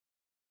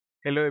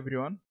Hello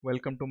everyone,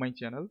 welcome to my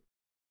channel.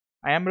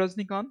 I am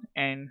Rajnikant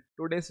and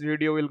today's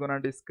video we're gonna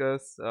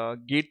discuss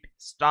git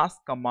stars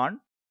command.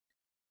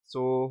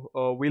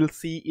 We'll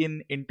see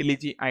in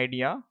Intellij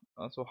Idea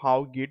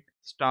how git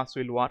stars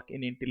will work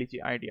in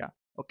Intellij Idea.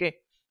 Okay,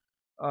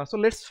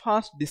 let's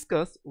first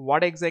discuss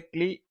what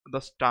exactly the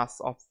stars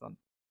option,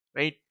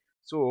 right?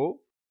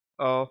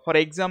 For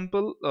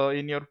example,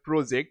 in your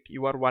project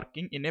you are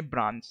working in a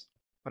branch.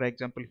 For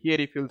example, here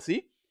if you'll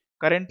see,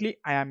 currently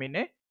I am in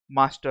a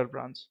master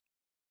branch.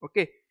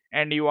 Okay,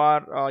 and you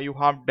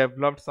have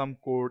developed some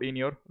code in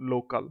your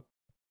local.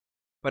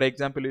 For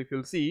example, if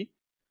you'll see,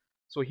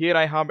 so here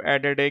I have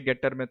added a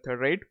getter method,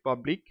 right?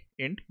 Public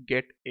int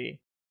get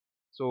a.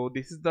 So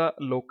this is the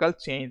local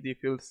change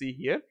if you'll see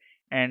here,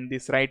 and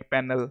this right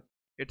panel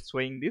it's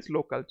showing this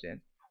local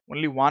change.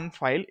 Only one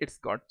file it's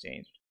got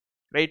changed,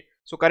 right?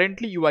 So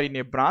currently you are in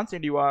a branch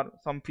and you are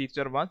some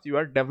feature once you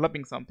are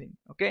developing something.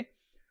 Okay,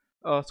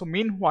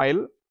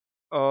 meanwhile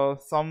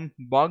some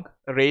bug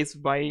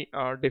raised by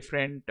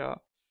different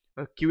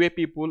QA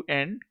people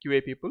and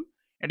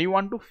you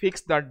want to fix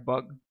that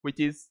bug which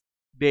is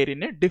there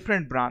in a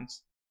different branch.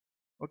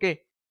 Okay,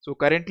 so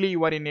currently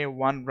you are in a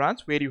one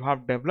branch where you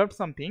have developed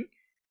something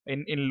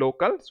in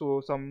local,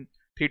 so some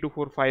 3 to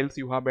 4 files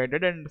you have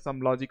added and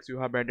some logics you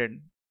have added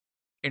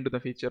into the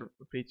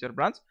feature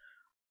branch,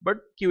 but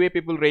QA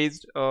people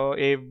raised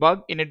a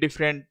bug in a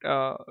different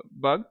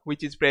bug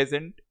which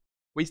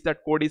that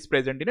code is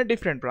present in a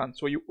different branch.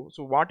 So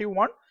what you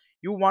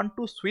want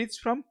to switch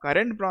from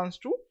current branch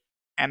to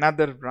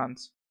another branch.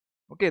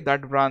 Okay,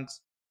 that branch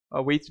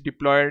which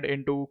deployed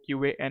into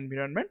QA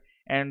environment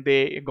and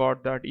they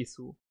got that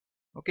issue.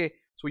 Okay,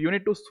 so you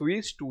need to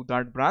switch to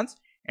that branch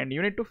and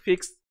you need to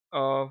fix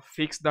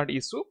that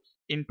issue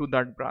into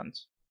that branch.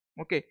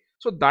 Okay,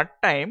 so that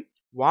time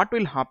what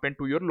will happen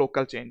to your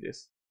local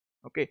changes?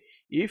 Okay,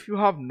 if you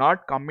have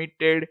not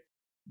committed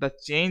the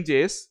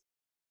changes,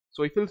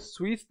 so if you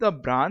switch the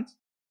branch,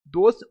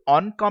 those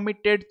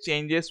uncommitted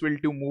changes will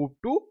to move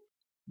to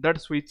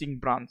that switching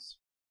branch.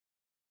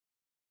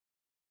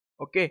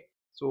 Okay,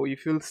 so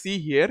if you'll see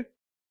here,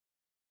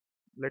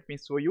 let me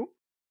show you.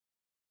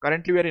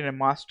 Currently we are in a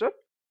master.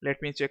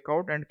 Let me check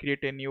out and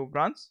create a new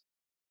branch.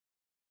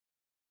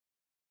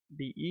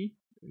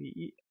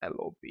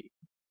 DEVELOP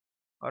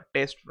or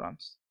test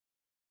branch.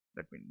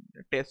 Let me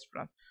test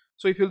branch.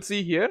 So if you'll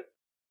see here,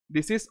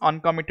 this is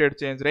uncommitted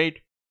change,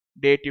 right?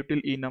 Date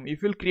util enum.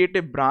 If you'll create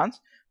a branch,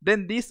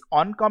 then these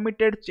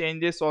uncommitted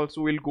changes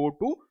also will go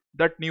to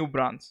that new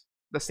branch.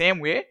 The same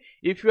way,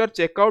 if you are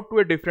check out to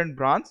a different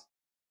branch,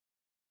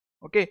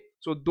 okay,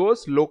 so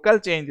those local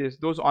changes,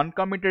 those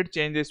uncommitted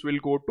changes will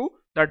go to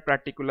that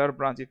particular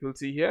branch. If you'll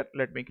see here,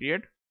 let me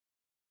create.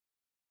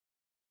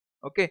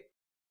 Okay,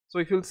 so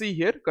if you'll see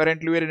here,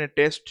 currently we are in a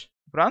test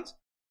branch.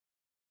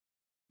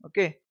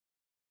 Okay,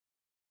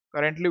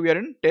 currently we are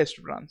in test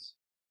branch,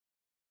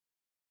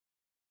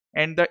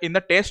 and in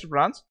the test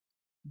branch,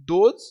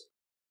 those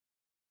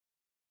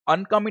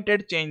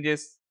uncommitted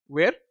changes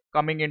were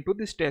coming into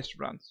this test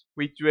branch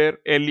which were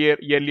earlier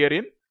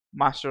in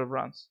master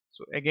branch.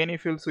 So again,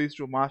 if you'll switch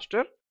to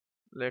master,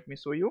 let me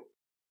show you.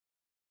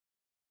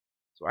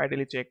 So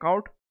ideally check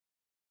out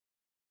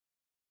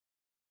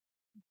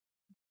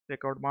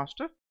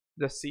master.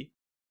 Just see,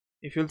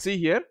 if you'll see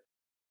here,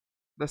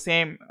 the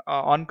same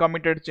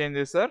uncommitted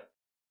changes are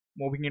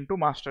moving into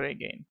master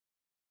again.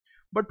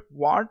 But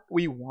what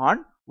we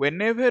want,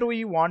 whenever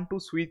we want to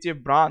switch a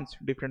branch,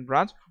 different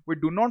branch, we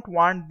do not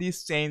want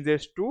these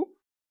changes to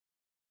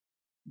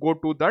go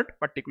to that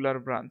particular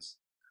branch.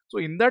 So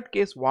in that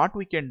case, what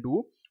we can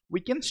do, we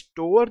can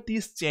store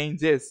these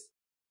changes,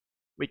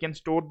 we can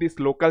store these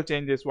local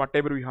changes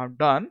whatever we have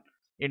done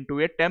into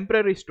a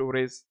temporary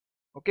storage.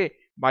 Okay,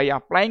 by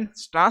applying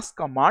stars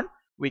command,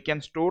 we can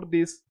store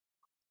these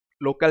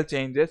local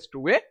changes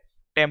to a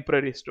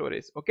temporary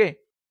storage. Okay,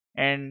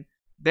 and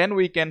then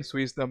we can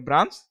switch the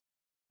branch,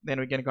 then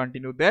we can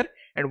continue there,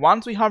 and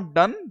once we have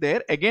done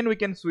there, again we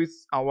can switch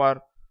our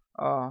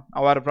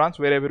branch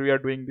wherever we are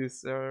doing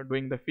this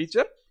doing the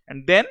feature,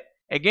 and then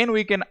again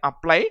we can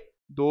apply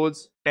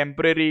those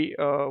temporary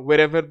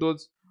wherever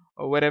those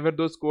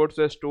codes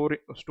are stored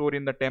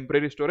in the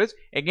temporary storage,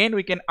 again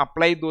we can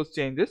apply those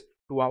changes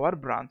to our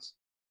branch.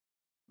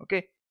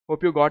 Okay,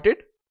 hope you got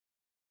it.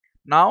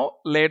 Now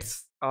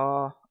let's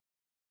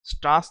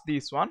start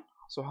this one.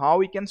 So how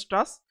we can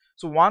start?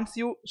 So once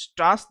you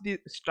start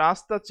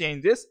the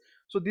changes,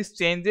 so these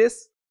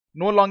changes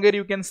no longer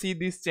you can see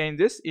these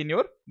changes in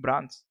your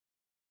branch.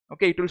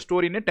 Okay, it will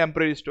store in a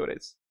temporary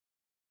storage.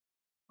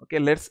 Okay,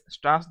 let's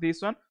start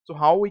this one. So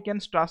how we can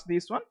start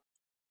this one?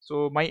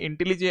 So my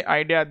Intellij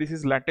Idea, this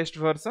is latest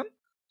version.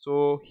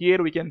 So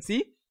here we can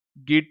see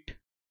Git,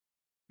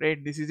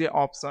 right? This is a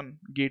option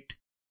Git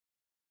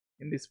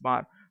in this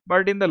bar,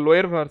 but in the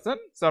lower version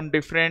some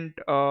different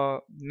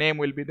name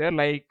will be there,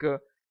 like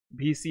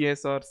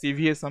VCS or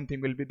CVS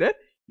something will be there.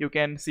 You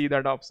can see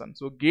that option.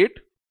 So Git,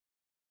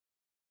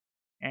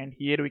 and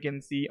here we can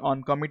see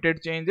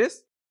uncommitted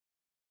changes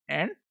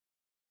and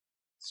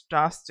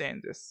stars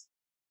changes.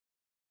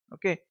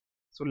 Okay,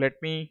 So let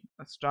me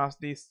start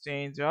these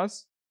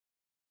changes.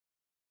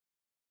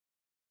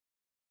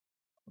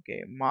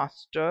 Okay,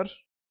 master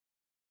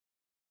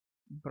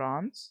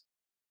branch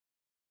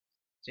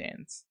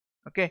change.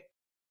 Okay,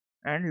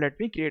 and let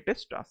me create a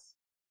task.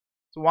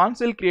 So once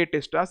we'll create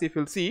a task, if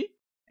you'll see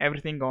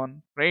everything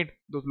gone, right?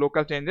 Those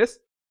local changes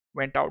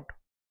went out.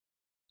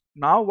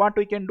 Now what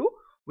we can do?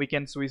 We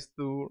can switch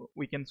to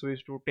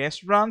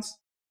test branch,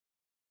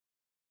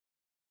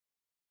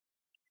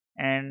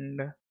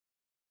 and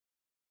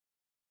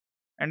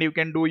you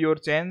can do your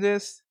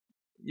changes.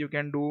 You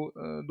can do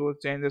those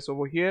changes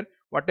over here.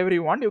 Whatever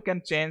you want, you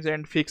can change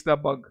and fix the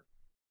bug.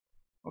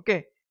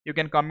 Okay, you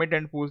can commit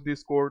and push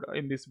this code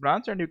in this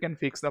branch, and you can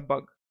fix the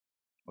bug.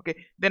 Okay,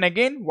 then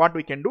again what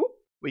we can do,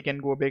 we can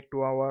go back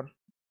to our,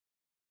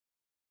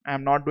 I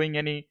am not doing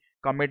any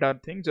commit or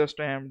thing, just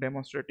I am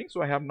demonstrating,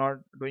 so I have not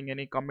doing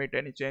any commit,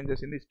 any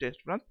changes in this test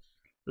branch.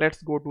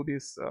 Let's go to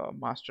this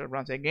master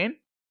branch again.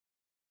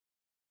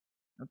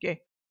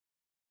 Okay,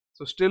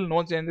 so still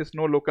no changes,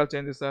 no local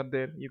changes are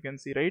there, you can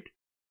see, right?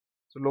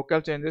 So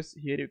local changes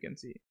here you can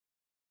see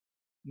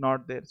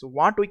not there. So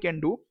what we can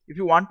do, if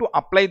you want to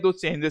apply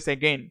those changes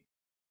again,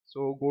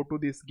 so go to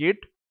this git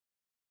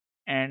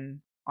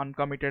and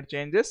uncommitted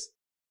changes,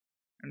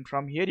 and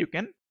from here you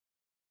can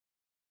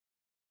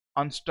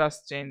unstash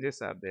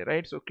changes are there,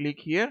 right? So click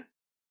here.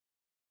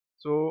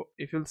 So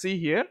if you'll see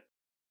here,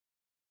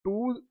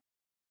 two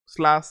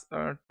stashes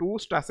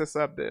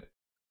are there.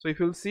 So if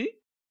you'll see,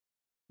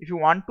 if you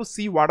want to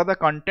see what are the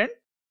content,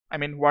 I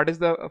mean what is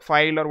the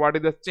file or what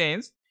is the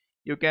change,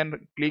 you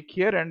can click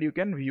here and you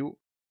can view.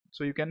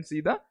 So you can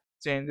see the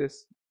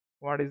changes,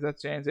 what is the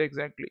change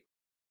exactly.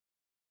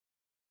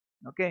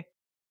 Okay,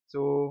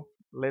 so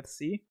let's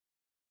see.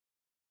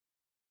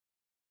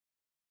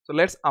 So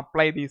let's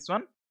apply this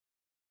one.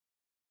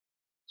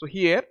 So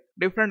here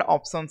different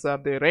options are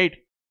there, right?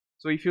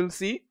 So if you'll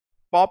see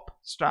pop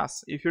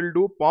stars, if you'll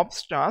do pop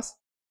stars,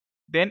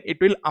 then it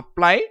will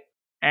apply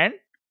and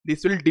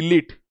this will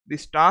delete. The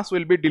stars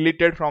will be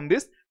deleted from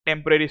this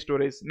temporary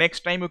storage.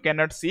 Next time you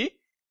cannot see.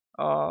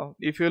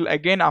 If you'll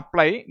again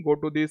apply, go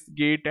to this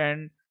git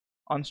and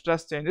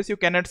unstash changes, you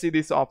cannot see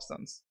these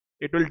options.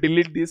 It will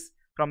delete this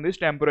from this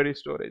temporary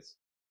storage.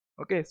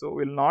 Okay, so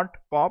will not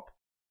pop.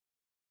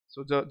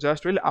 So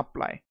just will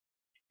apply,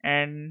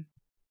 and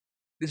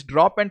this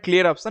drop and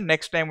clear option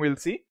next time we'll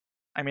see.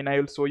 I mean I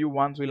will show you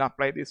once we'll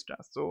apply this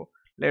task. So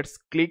let's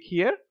click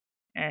here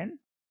and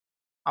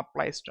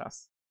apply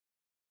stars.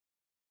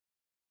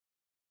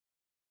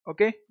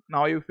 Okay,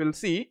 now you will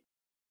see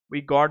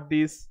we got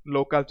these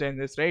local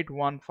changes, right?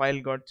 One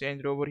file got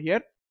changed over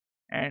here,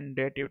 and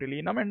that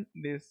utility enum, and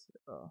these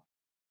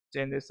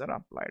changes are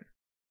applied.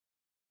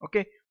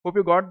 Okay, hope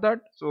you got that.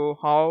 So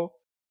how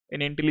in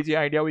Intellij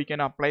Idea we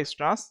can apply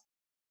stars.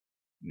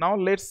 Now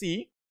let's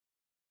see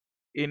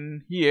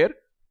in here,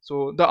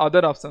 so the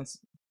other options,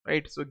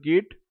 right? So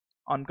git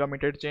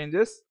uncommitted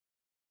changes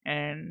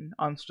and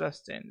unstash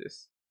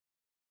changes.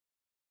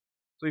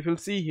 So if you'll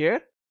see here,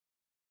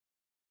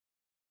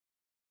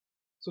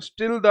 so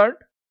still that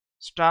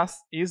stars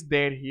is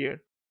there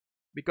here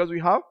because we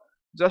have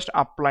just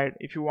applied.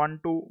 If you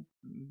want to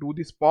do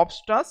this pop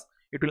stars,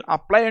 it will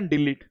apply and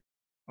delete.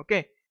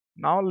 Okay,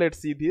 now let's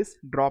see this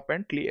drop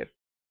and clear.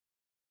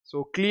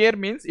 So clear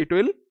means it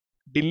will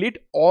delete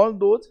all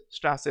those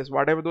stashes,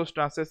 whatever those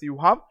stashes you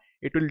have,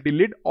 it will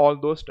delete all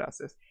those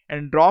stashes.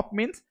 And drop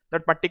means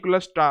that particular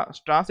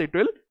stash it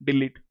will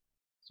delete.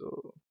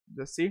 So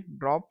just see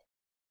drop.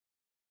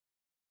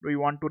 Do you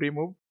want to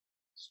remove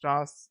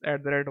stars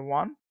at the rate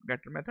 1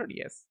 getter method?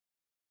 Yes,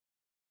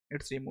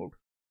 it's removed.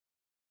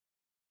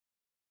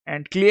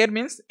 And clear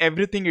means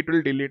everything it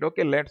will delete.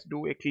 Okay, let's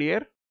do a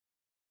clear.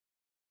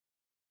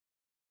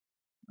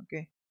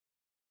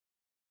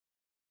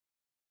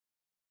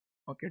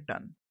 Okay,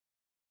 done.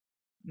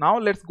 Now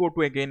let's go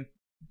to again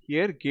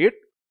here git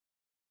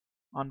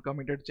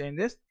uncommitted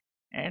changes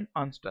and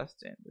unstash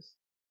changes.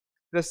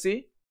 Just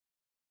see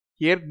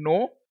here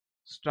no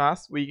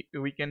stars we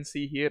can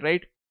see here,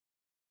 right?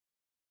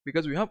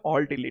 Because we have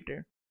all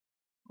deleted.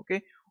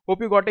 Okay,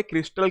 hope you got a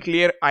crystal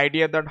clear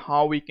idea that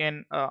how we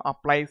can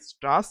apply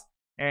stars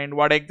and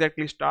what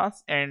exactly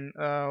stars and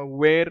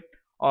where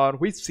or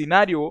which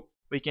scenario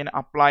we can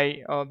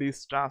apply these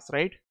stars,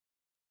 right?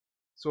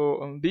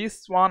 So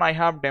this one I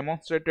have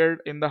demonstrated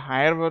in the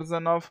higher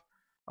version of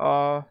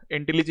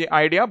Intellij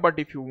Idea, but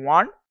if you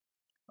want,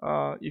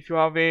 if you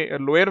have a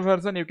lower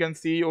version, you can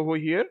see over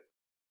here.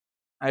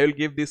 I will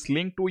give this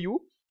link to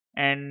you,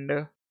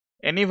 and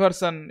any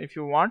version if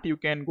you want, you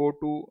can go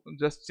to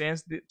just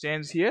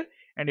change here,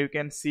 and you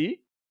can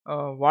see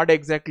what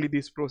exactly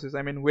this process.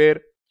 I mean where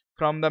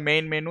from the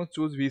main menu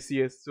choose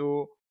VCS.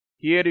 So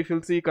here if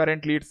you'll see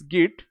currently it's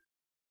Git,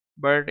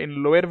 but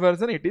in lower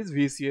version it is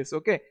VCS.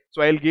 Okay,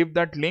 so I'll give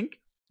that link,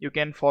 you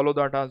can follow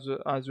that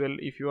as well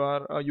if you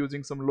are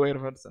using some lower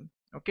version.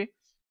 Okay,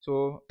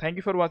 so thank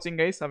you for watching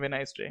guys, have a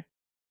nice day.